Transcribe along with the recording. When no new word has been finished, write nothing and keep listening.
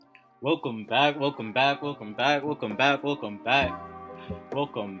Welcome back, welcome back, welcome back, welcome back, welcome back.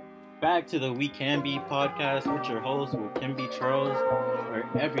 Welcome back to the We Can Be podcast with your host, Will Can Be Charles, where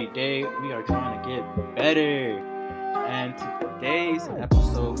every day we are trying to get better. And today's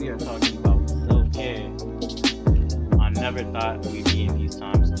episode, we are talking about self-care. I never thought we'd be in these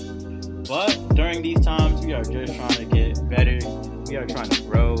times. But during these times, we are just trying to get better. We are trying to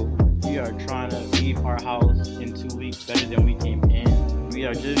grow. We are trying to leave our house in 2 weeks better than we came in. We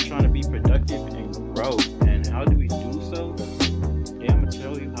are just trying to be productive and grow. And how do we do so? Today I'm going to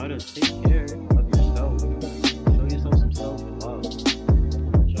tell you how to take care of yourself. Show yourself some self-love.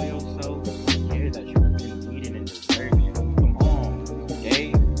 Show yourself some care that you've been needing and deserving. Come on.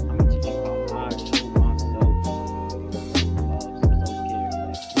 Today, I'm going to teach you how I show myself some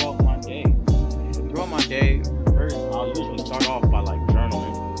self-care throughout my day. Throughout my day, first, I'll usually start off by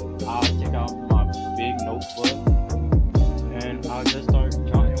journaling. I'll take out my big notebook and I'll just start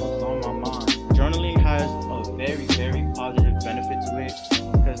jotting what's on my mind. Journaling has a very, very positive benefit to it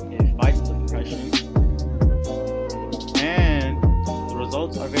because it fights depression, and the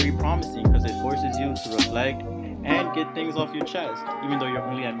results are very promising because it forces you to reflect and get things off your chest, even though you're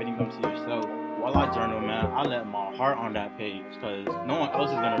only admitting them to yourself. While I journal, man, I let my heart on that page because no one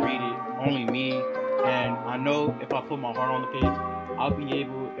else is going to read it, only me. And I know if I put my heart on the page, I'll be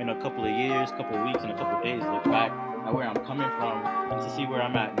able in a couple of years, couple of weeks, and a couple of days look back at where I'm coming from and to see where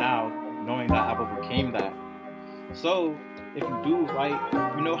I'm at now, knowing that I've overcame that. So if you do right,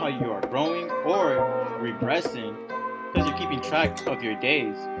 you know how you are growing or regressing because you're keeping track of your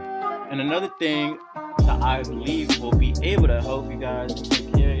days. And another thing that I believe will be able to help you guys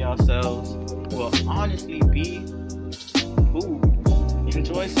take care of yourselves will honestly be food.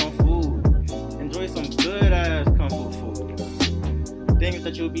 Enjoy some food. Enjoy some good ass comfort food. Things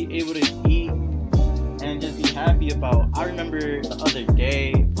that you'll be able to eat and just be happy about. I remember the other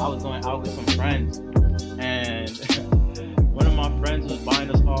day I was going out with some friends and one of my friends was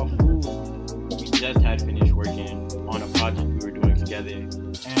buying us all food. We just had finished working on a project we were doing together,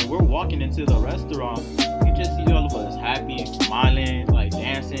 and we're walking into the restaurant. You just see all of us happy, smiling,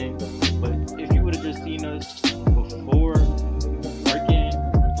 dancing. But if you would have just seen us before working,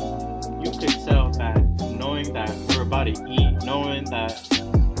 you could tell that knowing that we're about to eat, knowing that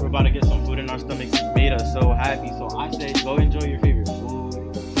we're about to get some food in our stomachs made us so happy. So I say go enjoy your favorite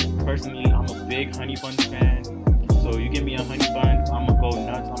food. Personally, I'm a big honey bun fan. So you give me a honey bun, I'm gonna go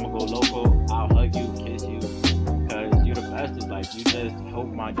nuts, I'm gonna go loco. I'll hug you, kiss you, because you're the bestest. You just help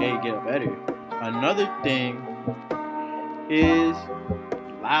my day get better. Another thing is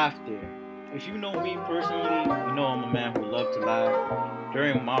laughter. If you know me personally, you know I'm a man who loves to laugh.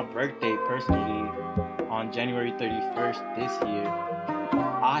 During my birthday, personally, on January 31st this year,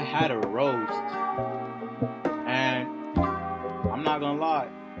 I had a roast. And I'm not gonna lie,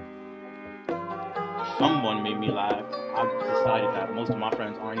 someone made me laugh. I've decided that most of my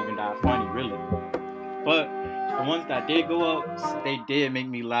friends aren't even that funny, really. But the ones that did go up, they did make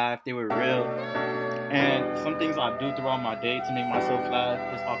me laugh. They were real. And some things I do throughout my day to make myself laugh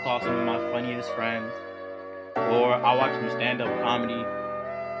is I'll call some of my funniest friends, or I watch some stand-up comedy,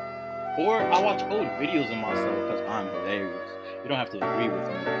 or I watch old videos of myself because I'm hilarious. You don't have to agree with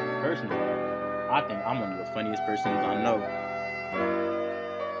me. Personally, I think I'm one of the funniest persons I know.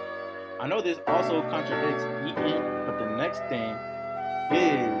 I know this also contradicts eating, but the next thing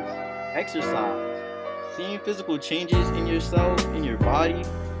is exercise. Seeing physical changes in yourself, in your body,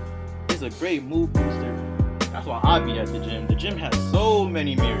 is a great mood booster. That's why I be at the gym. The gym has so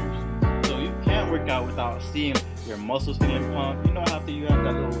many mirrors, so you can't work out without seeing your muscles feeling pumped. You know after you have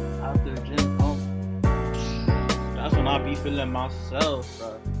that little after gym pump, that's when I be feeling myself,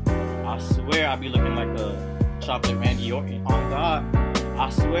 bro. I swear I be looking like a chocolate Randy Orton. On God, I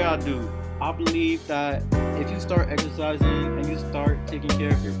swear I do. I believe that if you start exercising and you start taking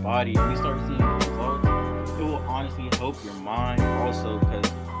care of your body and you start seeing results, it will honestly help your mind also,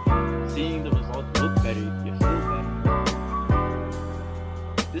 because seeing the results look better, you feel better.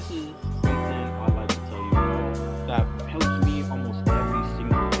 This is something I like to tell you all that helps me almost every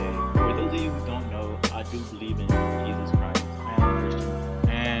single day. For those of you who don't know, I do believe in Jesus Christ. I am a Christian.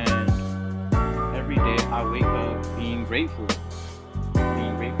 And every day I wake up being grateful.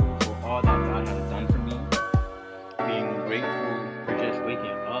 Being grateful for all that God has done for me. Being grateful for just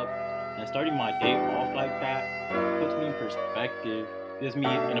waking up. And starting my day off like that puts me in perspective, gives me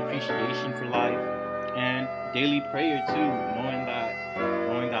an appreciation for life, and daily prayer too, knowing that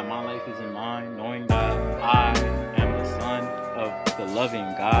my life is in mine, knowing that I am the son of the loving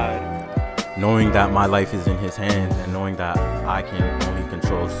God, knowing that my life is in His hands, and knowing that I can only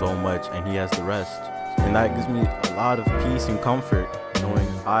control so much and He has the rest. And that gives me a lot of peace and comfort, knowing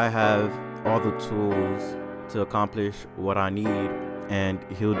I have all the tools to accomplish what I need, and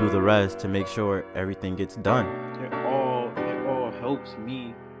he'll do the rest to make sure everything gets done. It all helps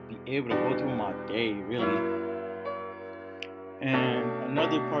me be able to go through my day, really. And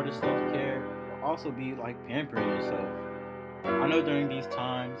another part of self-care will also be like pampering yourself. I know during these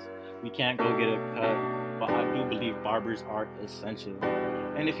times we can't go get a cut, but I do believe barbers are essential.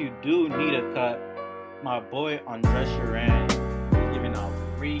 And if you do need a cut, my boy Andres Sharan is giving out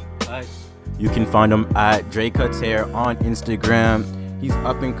free cuts. You can find him at Dre Cuts Hair on Instagram. He's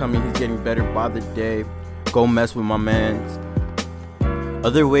up and coming. He's getting better by the day. Go mess with my mans.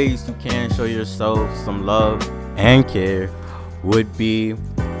 Other ways you can show yourself some love and care would be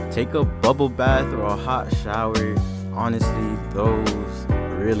take a bubble bath or a hot shower. Honestly, those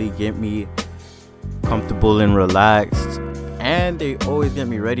really get me comfortable and relaxed, and they always get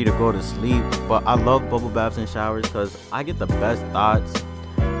me ready to go to sleep. But I love bubble baths and showers because I get the best thoughts.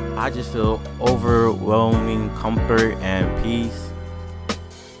 I just feel overwhelming comfort and peace.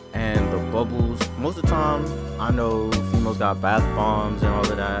 And the bubbles, most of the time, I know females got bath bombs and all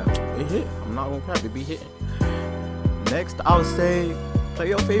of that. It hit. I'm not gonna crap, it be hitting. Next, I'll say play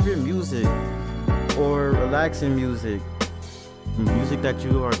your favorite music or relaxing music that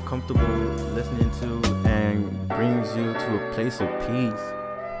you are comfortable listening to and brings you to a place of peace.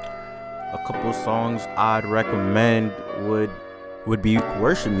 A couple songs I'd recommend would be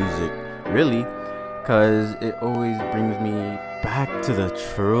worship music, really, because it always brings me back to the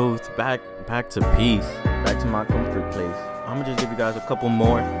truth, back to peace, back to my comfort place. I'm gonna just give you guys a couple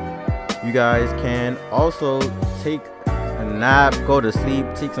more. You guys can also take a nap, go to sleep,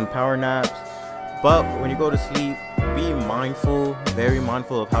 take some power naps. But when you go to sleep, be mindful, very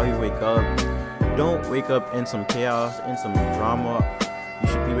mindful of how you wake up. Don't wake up in some chaos, in some drama. You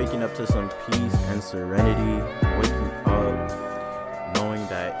should be waking up to some peace and serenity. Waking up knowing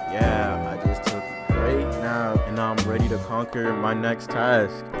that, yeah, I just took a great nap and now I'm ready to conquer my next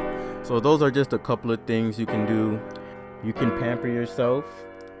task. So those are just a couple of things you can do. You can pamper yourself.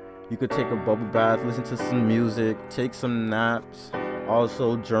 You could take a bubble bath, listen to some music, take some naps,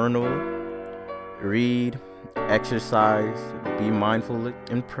 also journal, read, exercise, be mindful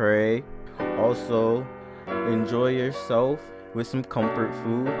and pray. Also, enjoy yourself with some comfort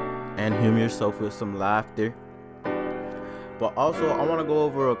food and humor yourself with some laughter. But also, I want to go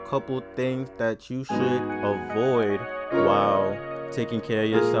over a couple things that you should avoid while taking care of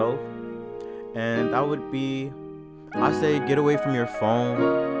yourself. And that would be, I say, get away from your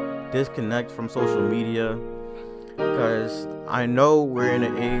phone, disconnect from social media, because I know we're in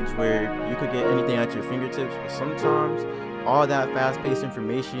an age where you could get anything at your fingertips, but sometimes all that fast-paced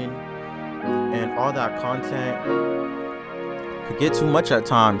information and all that content could get too much at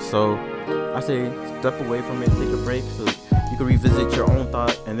times. So I say step away from it, take a break so you can revisit your own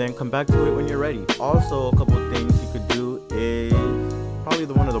thought and then come back to it when you're ready. Also, a couple of things you could do is probably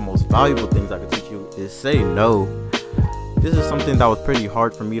one of the most valuable things I could teach you is say no. This is something that was pretty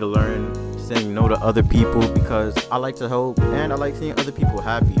hard for me to learn, saying no to other people, because I like to help and I like seeing other people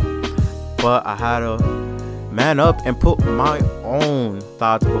happy. But I had to man up and put my own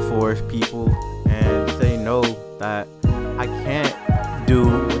thoughts before people and say no, that I can't do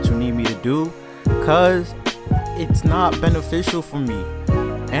what you need me to do because it's not beneficial for me.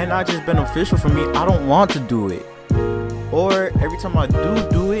 And not just beneficial for me, I don't want to do it. Or every time I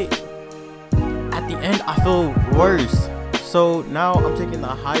do it, at the end I feel worse. So now I'm taking the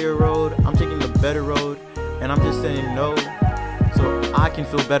higher road, I'm taking the better road, and I'm just saying no so I can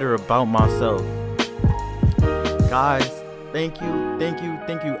feel better about myself. Guys, thank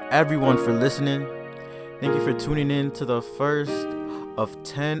you everyone for listening. Thank you for tuning in to the first of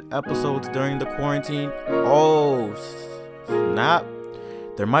 10 episodes during the quarantine. Oh, snap.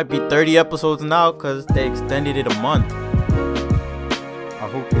 There might be 30 episodes now because they extended it a month. I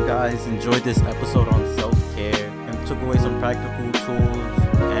hope you guys enjoyed this episode on self-care and took away some practical tools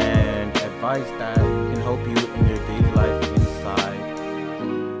and advice that can help you in your daily life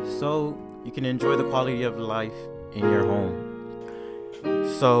inside, so you can enjoy the quality of life in your home.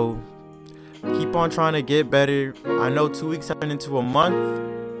 So keep on trying to get better. I know 2 weeks have turned into a month,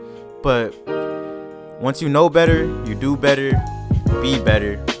 but once you know better, you do better, be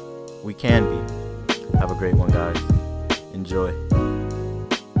better. We can be. Have a great one, guys. Enjoy.